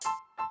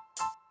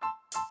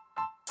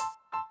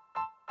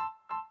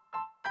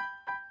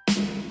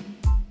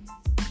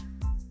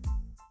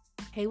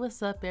Hey,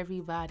 what's up,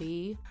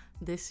 everybody?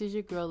 This is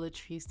your girl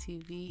Latrice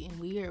TV, and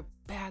we are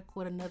back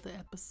with another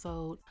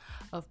episode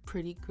of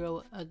Pretty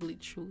Girl Ugly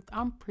Truth.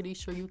 I'm pretty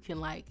sure you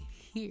can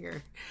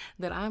hear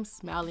that I'm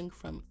smiling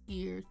from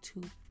ear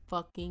to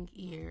fucking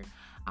ear.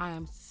 I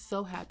am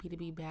so happy to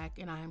be back,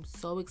 and I am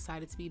so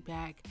excited to be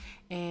back.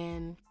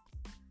 And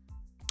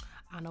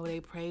I know they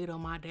prayed on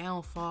my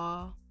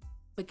downfall,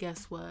 but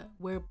guess what?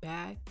 We're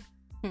back.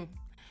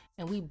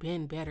 And we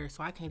been better,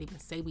 so I can't even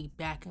say we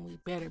back and we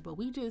better, but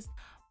we just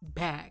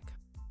back.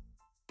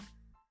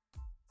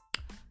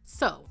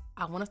 So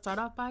I want to start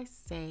off by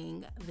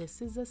saying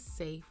this is a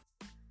safe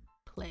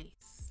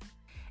place,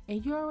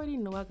 and you already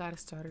know I got to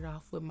start it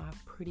off with my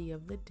pretty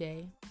of the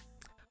day.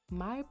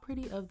 My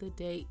pretty of the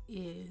day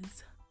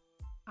is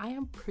I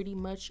am pretty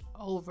much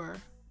over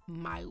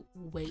my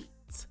weight.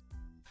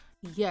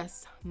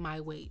 Yes,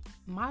 my weight.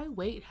 My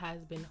weight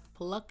has been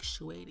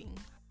fluctuating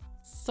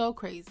so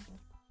crazy.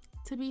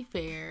 To be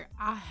fair,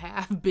 I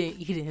have been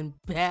eating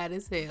bad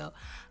as hell.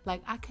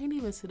 I can't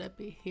even sit up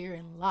here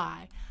and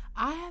lie.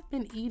 I have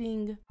been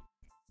eating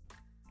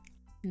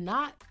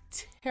not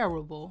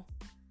terrible,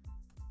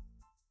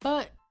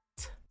 but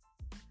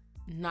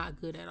not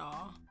good at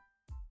all.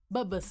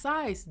 But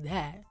besides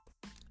that,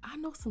 I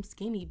know some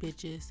skinny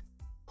bitches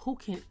who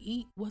can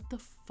eat what the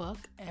fuck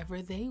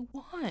ever they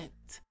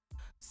want.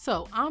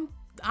 So I'm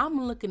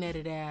looking at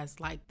it as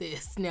like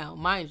this. Now,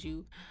 mind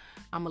you,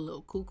 I'm a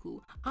little cuckoo.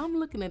 I'm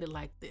looking at it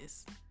like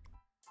this.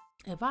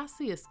 If I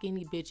see a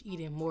skinny bitch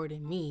eating more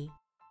than me,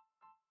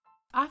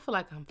 I feel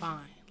like I'm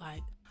fine.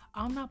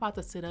 I'm not about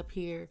to sit up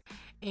here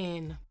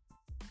and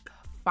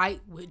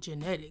fight with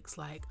genetics,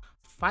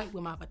 fight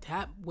with my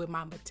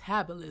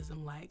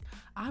metabolism.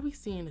 I be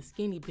seeing a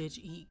skinny bitch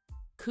eat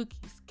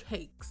cookies,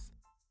 cakes,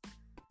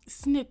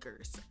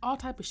 Snickers, all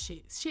type of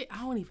shit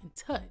I don't even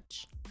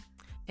touch,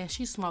 and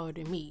she's smaller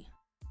than me.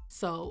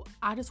 So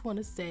I just want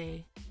to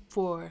say,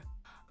 for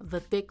the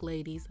thick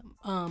ladies,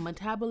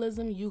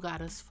 metabolism, you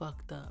got us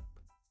fucked up.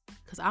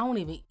 Cause I don't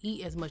even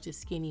eat as much as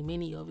Skinny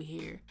Minnie over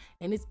here,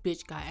 and this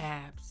bitch got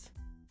abs.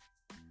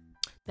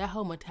 That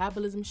whole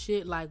metabolism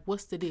shit,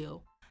 what's the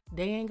deal?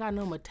 They ain't got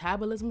no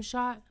metabolism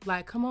shot?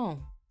 Come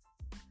on.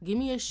 Give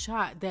me a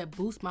shot that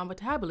boosts my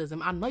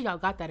metabolism. I know y'all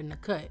got that in the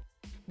cut.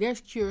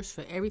 There's cures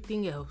for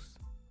everything else.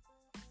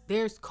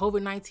 There's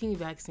COVID-19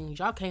 vaccines.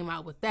 Y'all came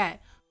out with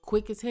that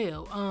quick as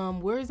hell.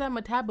 Where's that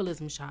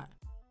metabolism shot?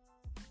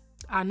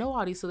 I know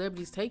all these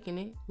celebrities taking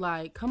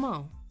it. Come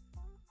on.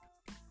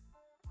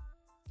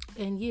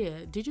 And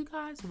yeah, did you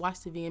guys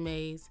watch the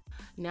VMAs?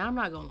 Now, I'm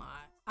not gonna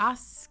lie. I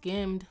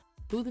skimmed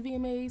through the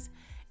VMAs,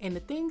 and the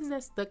things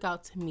that stuck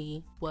out to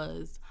me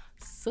was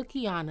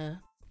Sukihana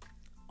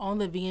on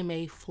the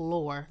VMA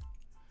floor,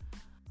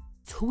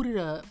 tooted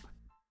up,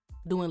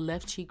 doing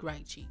left cheek,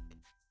 right cheek.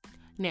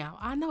 Now,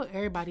 I know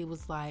everybody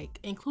was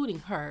including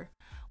her,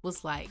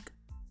 was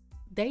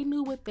they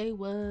knew what they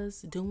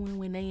was doing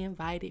when they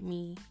invited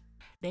me.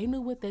 They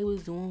knew what they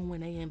was doing when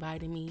they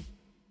invited me.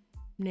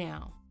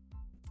 Now,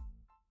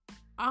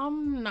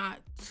 I'm not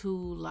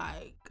too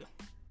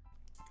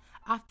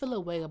I feel a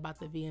way about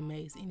the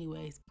VMAs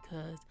anyways,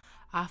 because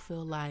I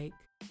feel like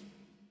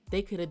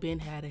they could have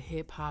had a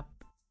hip hop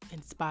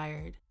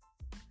inspired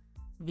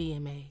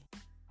VMA.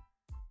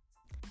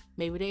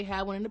 Maybe they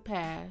had one in the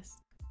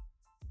past.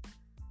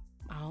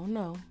 I don't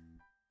know.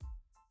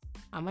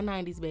 I'm a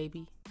 90s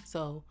baby,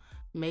 so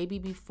maybe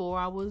before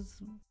I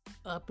was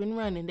up and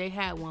running, they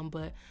had one.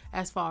 But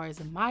as far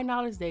as my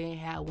knowledge, they ain't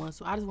had one.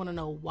 So I just want to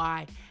know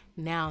why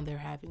now they're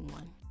having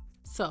one.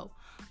 So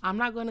I'm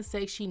not going to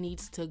say she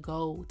needs to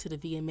go to the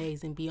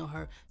VMAs and be on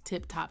her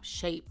tip-top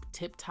shape,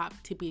 tip-top,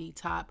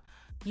 tippity-top,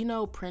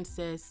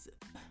 princess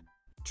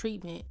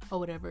treatment or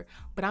whatever.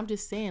 But I'm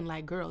just saying,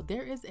 girl,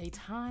 there is a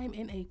time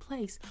and a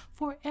place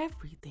for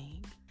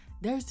everything.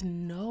 There's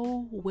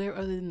nowhere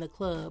other than the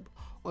club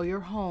or your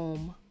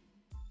home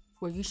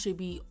where you should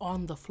be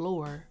on the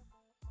floor,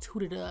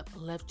 tooted up,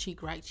 left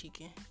cheek, right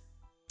cheeking.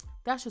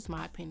 That's just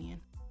my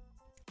opinion.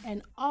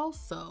 And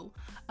also,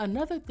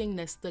 another thing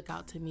that stuck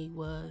out to me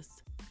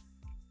was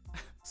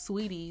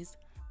Sweetie's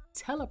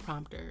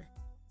teleprompter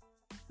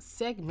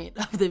segment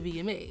of the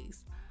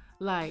VMAs.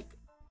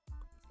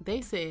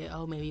 They said,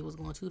 oh, maybe it was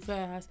going too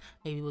fast,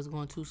 maybe it was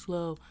going too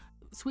slow.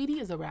 Sweetie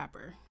is a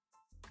rapper.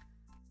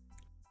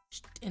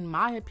 In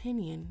my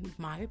opinion,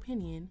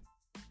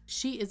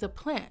 she is a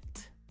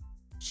plant.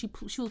 She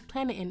was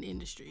planted in the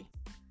industry.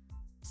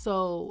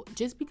 So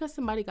just because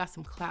somebody got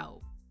some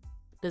clout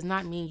does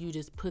not mean you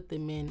just put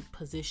them in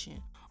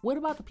position. What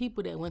about the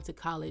people that went to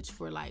college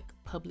for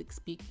public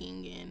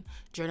speaking and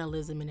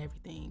journalism and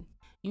everything?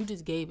 You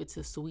just gave it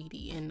to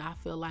Sweetie, and I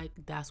feel like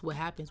that's what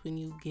happens when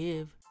you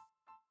give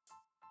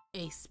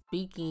a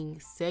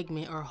speaking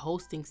segment or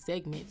hosting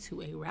segment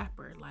to a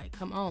rapper.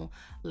 Come on,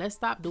 let's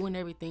stop doing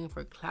everything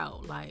for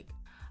clout.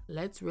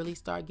 Let's really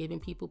start giving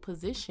people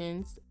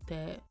positions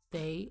that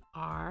they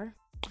are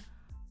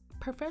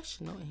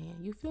professional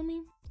in. You feel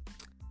me?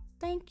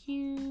 Thank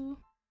you.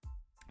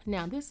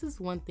 Now, this is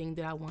one thing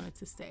that I wanted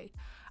to say.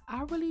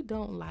 I really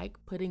don't like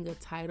putting a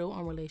title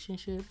on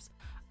relationships.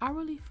 I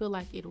really feel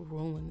like it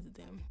ruins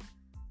them.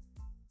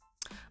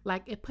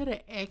 Like it put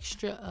an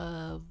extra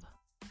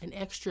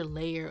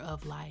layer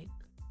of like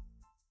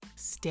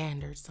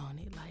standards on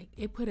it. Like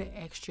it put an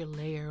extra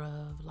layer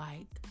of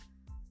like,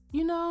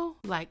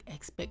 like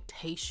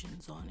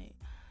expectations on it.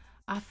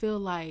 I feel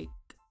like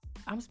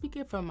I'm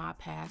speaking from my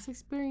past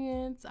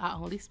experience. I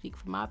only speak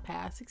from my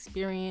past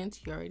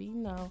experience. You already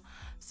know.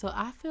 So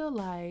I feel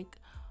like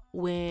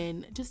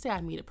when, just say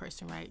I meet a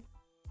person, right?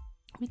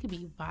 We could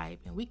be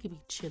vibing, we could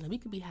be chilling, we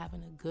could be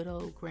having a good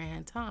old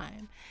grand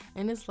time.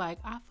 And it's like,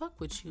 I fuck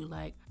with you.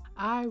 Like,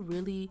 I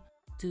really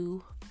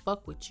do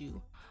fuck with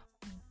you.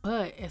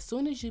 But as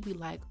soon as you be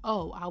like,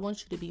 oh, I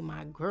want you to be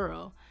my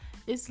girl,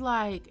 it's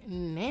like,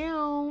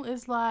 now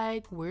it's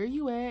like, where are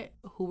you at?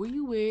 Who are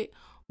you with?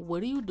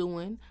 What are you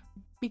doing?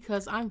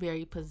 Because I'm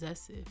very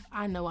possessive.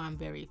 I know I'm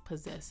very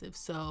possessive.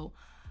 So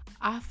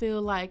I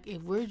feel like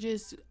if we're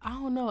just, I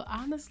don't know,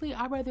 honestly,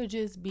 I'd rather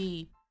just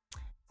be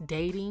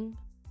dating.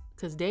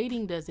 Because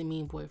dating doesn't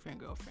mean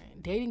boyfriend,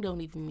 girlfriend. Dating don't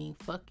even mean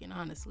fucking,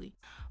 honestly.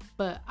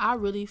 But I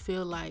really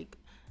feel like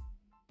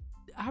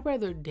I'd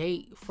rather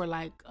date for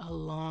like a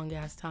long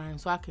ass time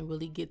so I can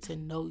really get to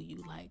know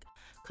you. Like,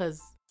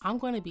 because I'm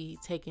going to be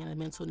taking a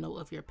mental note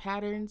of your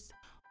patterns,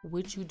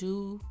 what you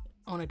do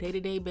on a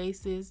day-to-day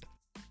basis.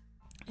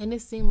 And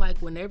it seemed like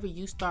whenever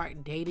you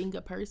start dating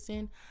a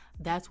person,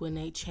 that's when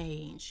they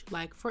change.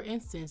 Like, for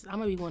instance, I'm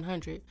going to be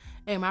 100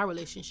 in my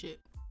relationship.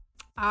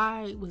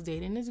 I was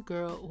dating this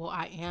girl. Well,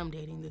 I am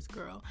dating this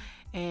girl.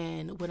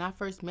 And when I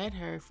first met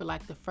her, for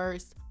like the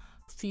first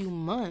few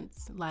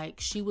months, like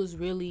she was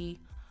really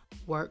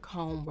work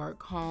home,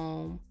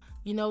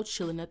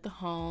 chilling at the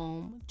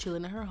home,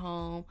 chilling at her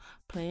home,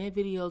 playing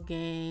video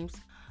games.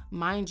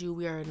 Mind you,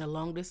 we are in a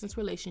long distance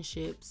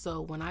relationship.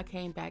 So when I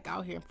came back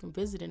out here from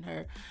visiting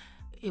her,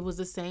 it was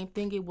the same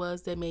thing it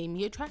was that made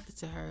me attracted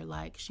to her.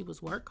 Like, she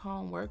was work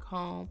home,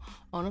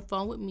 on the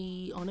phone with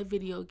me, on a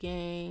video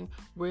game,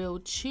 real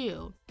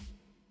chill.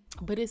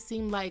 But it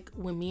seemed like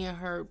when me and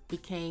her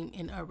became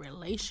in a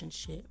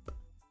relationship,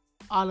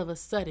 all of a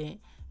sudden,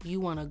 you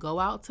want to go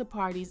out to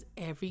parties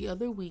every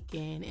other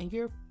weekend, and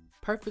you're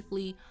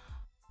perfectly,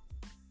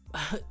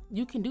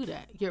 you can do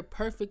that. You're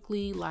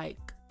perfectly like,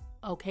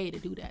 okay to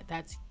do that.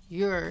 That's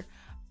your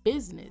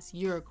business.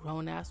 You're a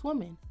grown-ass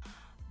woman.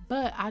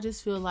 But I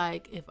just feel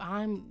like if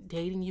I'm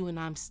dating you and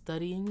I'm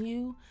studying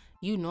you,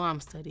 you know I'm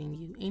studying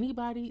you.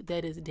 Anybody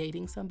that is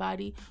dating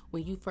somebody,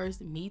 when you first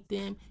meet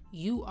them,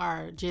 you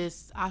are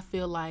just, I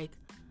feel like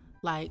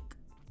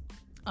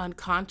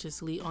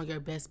unconsciously on your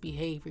best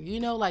behavior.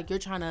 Like you're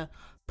trying to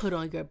put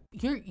on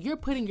you're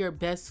putting your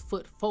best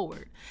foot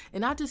forward.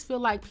 And I just feel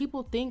like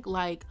people think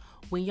like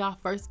when y'all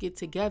first get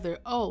together,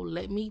 oh,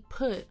 let me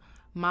put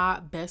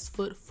my best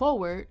foot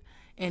forward.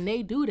 And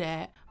they do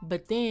that.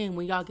 But then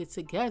when y'all get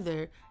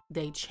together,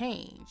 they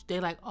change.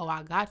 They're like, oh,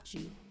 I got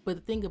you. But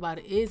the thing about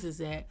it is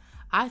that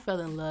I fell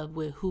in love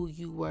with who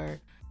you were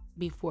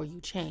before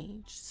you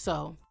changed.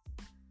 So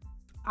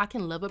I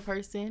can love a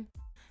person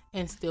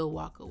and still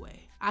walk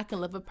away. I can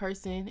love a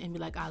person and be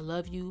like, I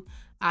love you.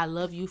 I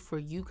love you for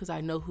you because I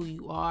know who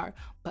you are,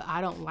 but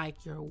I don't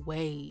like your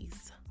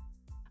ways.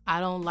 I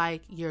don't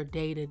like your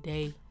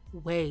day-to-day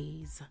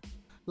ways.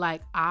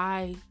 Like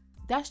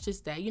that's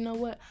just that. You know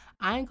what?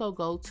 I ain't gonna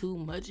go too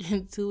much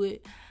into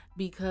it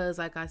because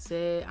like I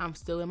said, I'm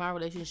still in my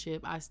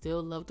relationship. I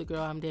still love the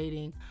girl I'm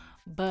dating,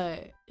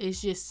 but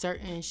it's just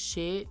certain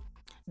shit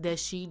that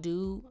she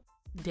do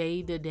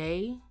day to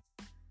day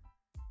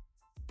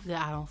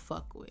that I don't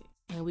fuck with.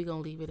 And we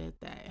gonna leave it at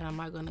that. And I'm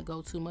not gonna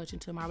go too much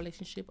into my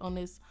relationship on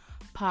this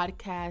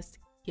podcast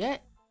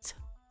yet,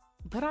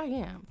 but I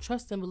am.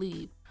 Trust and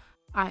believe,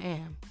 I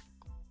am.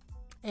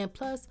 And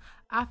plus,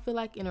 I feel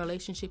like in a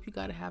relationship, you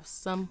gotta have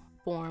some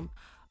form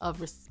of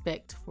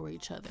respect for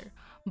each other.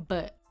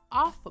 But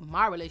off of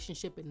my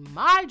relationship and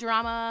my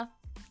drama,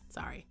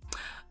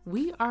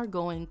 we are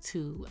going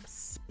to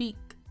speak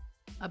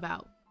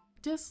about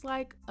just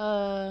like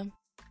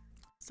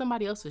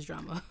somebody else's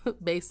drama,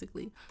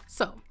 basically.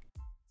 So,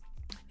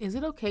 is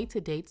it okay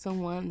to date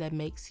someone that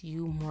makes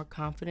you more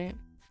confident?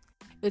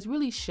 It's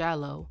really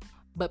shallow,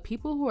 but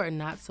people who are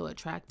not so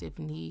attractive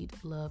need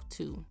love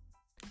too.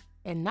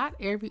 And not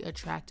every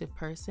attractive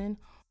person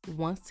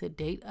wants to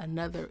date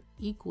another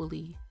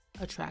equally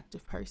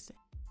attractive person.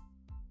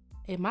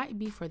 It might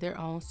be for their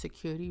own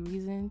security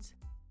reasons,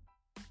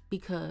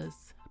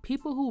 because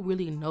people who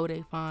really know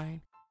they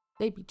fine,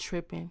 they be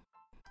tripping,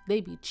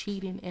 they be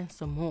cheating and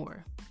some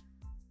more.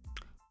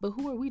 But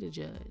who are we to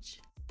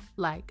judge?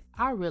 Like,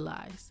 I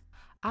realize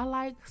I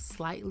like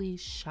slightly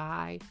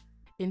shy,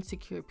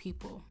 insecure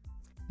people.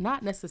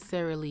 Not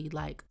necessarily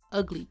like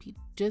ugly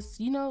people. Just,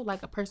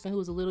 like a person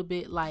who's a little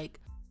bit like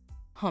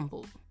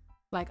humbled.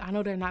 Like, I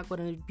know they're not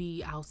going to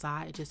be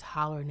outside just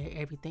hollering at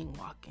everything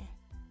walking.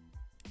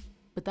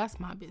 But that's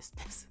my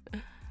business.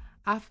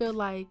 I feel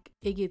like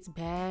it gets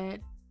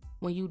bad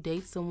when you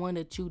date someone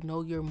that you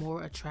know you're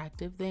more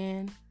attractive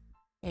than,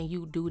 and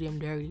you do them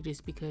dirty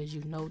just because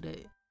you know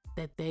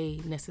that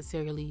they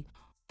necessarily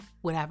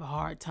would have a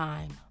hard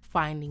time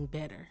finding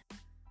better.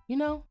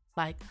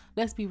 Like,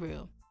 let's be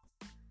real.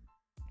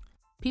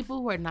 People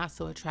who are not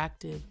so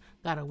attractive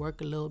gotta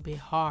work a little bit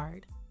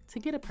hard to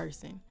get a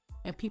person.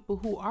 And people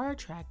who are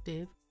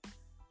attractive,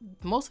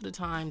 most of the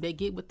time, they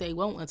get what they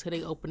want until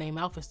they open their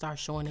mouth and start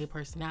showing their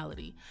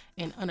personality.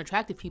 And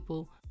unattractive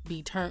people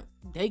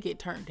they get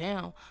turned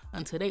down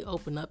until they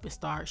open up and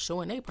start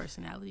showing their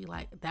personality.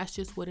 Like, that's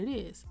just what it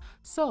is.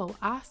 So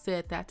I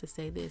said that to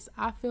say this.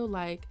 I feel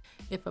like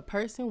if a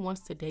person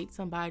wants to date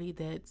somebody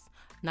that's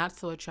not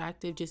so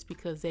attractive just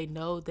because they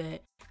know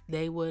that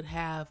they would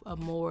have a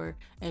more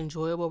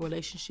enjoyable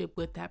relationship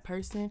with that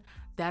person,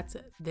 that's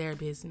their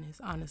business,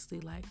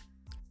 honestly. Like,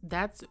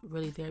 that's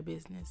really their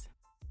business.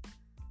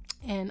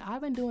 And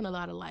I've been doing a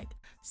lot of like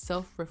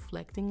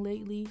self-reflecting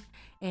lately,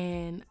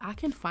 and I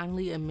can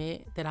finally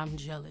admit that I'm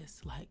jealous.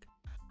 Like,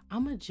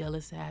 I'm a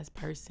jealous ass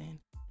person.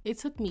 It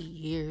took me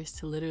years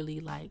to literally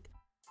like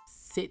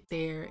sit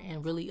there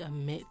and really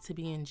admit to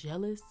being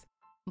jealous,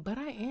 but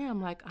I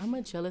am. Like, I'm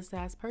a jealous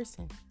ass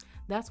person.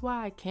 That's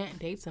why I can't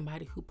date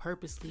somebody who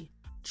purposely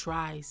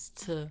tries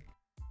to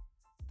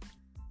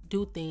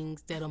do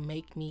things that'll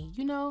make me,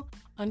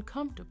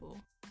 uncomfortable.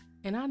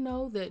 And I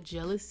know that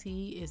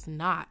jealousy is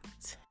not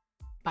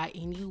by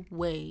any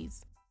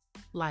ways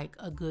like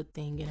a good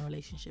thing in a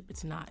relationship.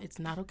 It's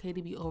not okay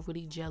to be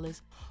overly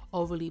jealous,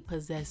 overly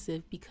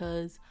possessive,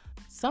 because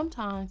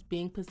sometimes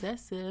being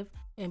possessive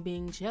and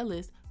being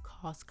jealous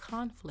cause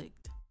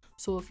conflict.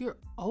 So if you're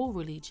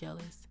overly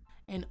jealous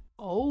and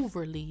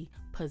overly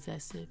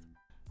possessive,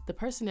 the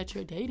person that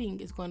you're dating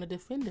is going to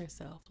defend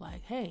herself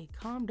like, hey,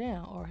 calm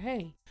down, or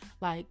hey,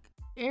 like,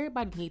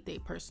 everybody need their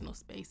personal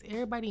space.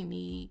 Everybody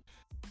need,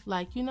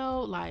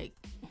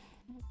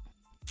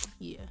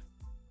 yeah,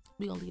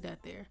 we gonna leave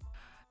that there.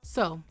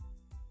 So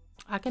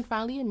I can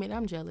finally admit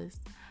I'm jealous.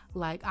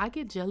 Like, I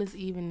get jealous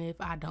even if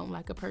I don't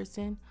like a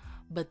person,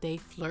 but they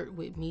flirt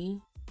with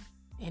me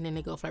and then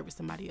they go flirt with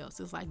somebody else.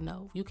 It's like,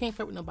 no, you can't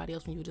flirt with nobody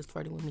else when you're just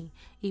flirting with me,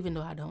 even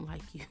though I don't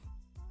like you.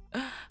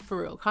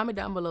 For real, comment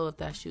down below if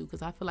that's you,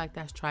 because I feel like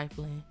that's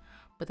trifling,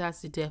 but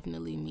that's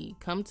definitely me.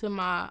 I'm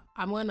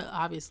going to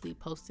obviously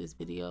post this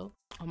video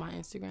on my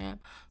Instagram,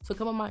 so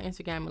come on my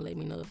Instagram and let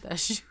me know if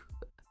that's you.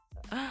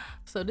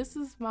 So this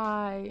is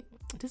kind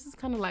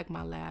of like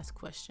my last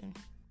question,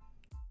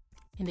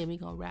 and then we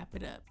gonna wrap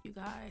it up, you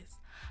guys.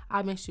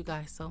 I miss you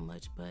guys so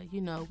much, but we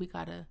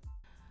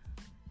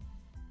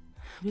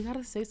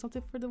gotta say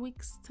something for the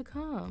weeks to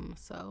come.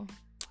 So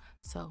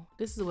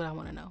this is what I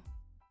want to know.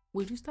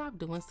 Would you stop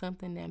doing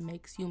something that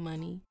makes you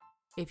money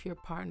if your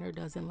partner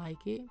doesn't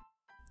like it?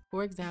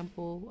 For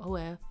example,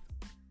 OF,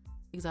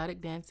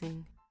 exotic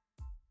dancing.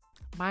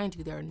 Mind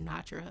you, they're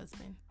not your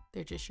husband.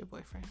 They're just your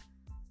boyfriend.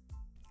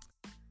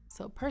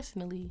 So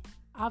personally,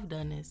 I've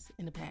done this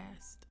in the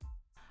past.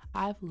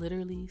 I've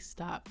literally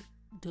stopped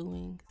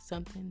doing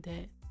something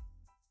that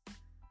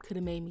could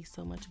have made me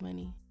so much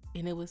money.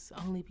 And it was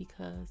only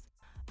because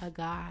a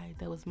guy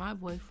that was my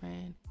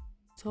boyfriend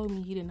told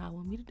me he did not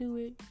want me to do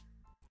it.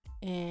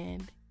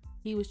 And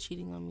he was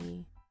cheating on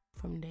me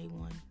from day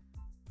one.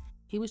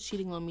 He was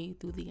cheating on me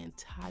through the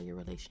entire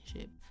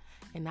relationship.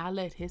 And I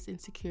let his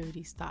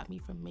insecurity stop me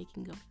from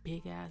making a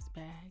big ass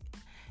bag.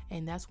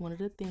 And that's one of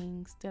the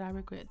things that I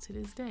regret to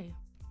this day.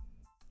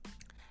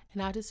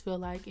 And I just feel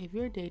like if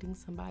you're dating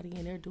somebody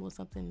and they're doing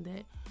something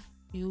that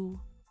you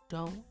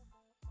don't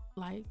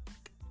like,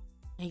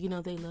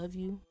 and they love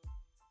you,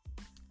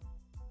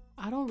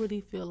 I don't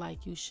really feel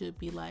like you should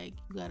be like,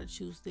 you gotta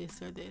choose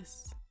this or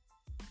this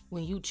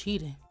when you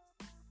cheating.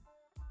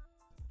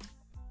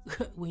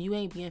 When you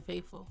ain't being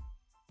faithful.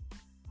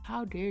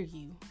 How dare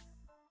you?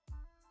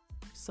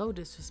 So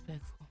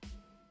disrespectful.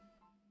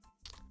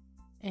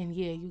 And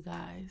yeah, you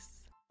guys,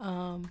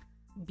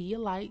 be a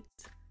light,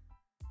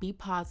 be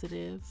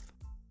positive,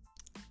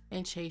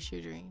 and chase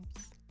your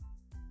dreams.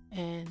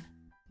 And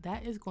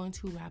that is going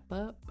to wrap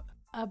up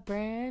a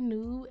brand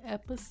new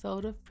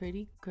episode of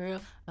Pretty Girl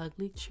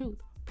Ugly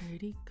Truth.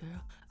 Pretty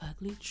girl,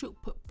 ugly truth.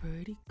 Put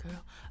pretty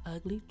girl,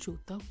 ugly truth.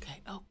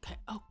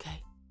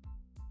 Okay.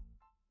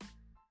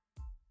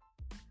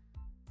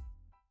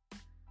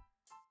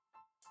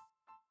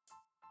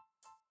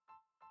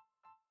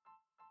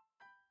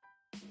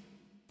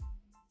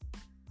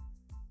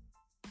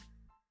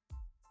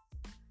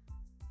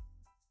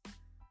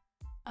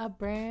 A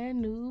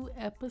brand new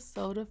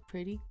episode of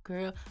Pretty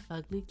Girl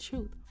Ugly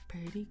Truth.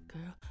 Pretty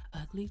girl,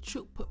 ugly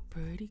truth. Put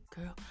pretty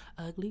girl,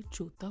 ugly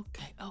truth.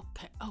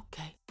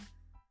 Okay.